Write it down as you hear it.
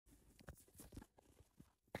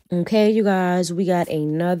Okay, you guys, we got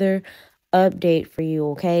another update for you,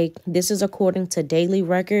 okay? This is according to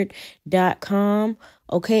dailyrecord.com.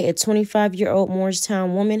 Okay, a 25-year-old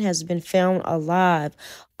Morristown woman has been found alive.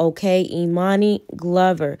 Okay, Imani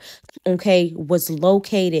Glover, okay, was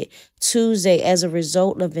located Tuesday as a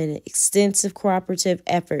result of an extensive cooperative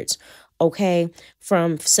efforts, okay,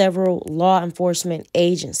 from several law enforcement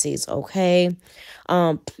agencies, okay?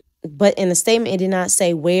 But in the statement, it did not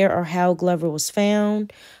say where or how Glover was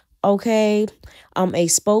found. Okay. A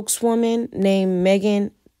spokeswoman named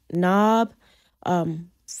Meghan Knab,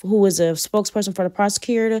 who is a spokesperson for the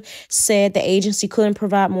prosecutor, said the agency couldn't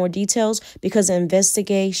provide more details because the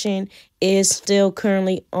investigation is still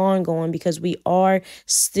currently ongoing because we are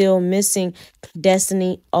still missing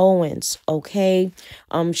Destiny Owens, okay?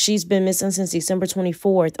 She's been missing since December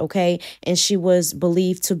 24th, okay? And she was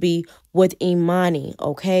believed to be with Imani,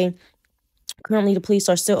 okay? Currently, the police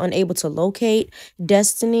are still unable to locate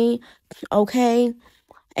Destiny, okay?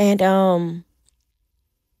 And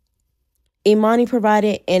Imani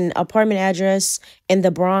provided an apartment address in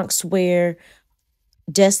the Bronx where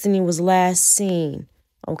Destiny was last seen,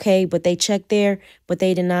 okay? But they checked there, but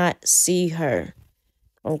they did not see her,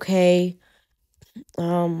 okay?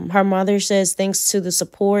 Her mother says thanks to the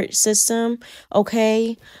support system,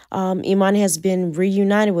 okay, Imani has been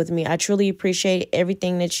reunited with me. I truly appreciate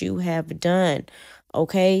everything that you have done.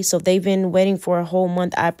 Okay, so they've been waiting for a whole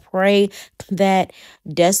month. I pray that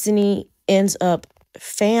Destiny ends up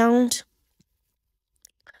found,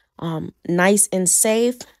 nice and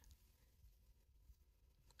safe.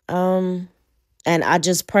 And I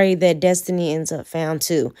just pray that Destiny ends up found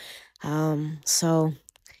too. So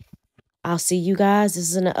I'll see you guys.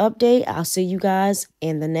 This is an update. I'll see you guys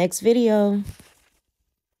in the next video.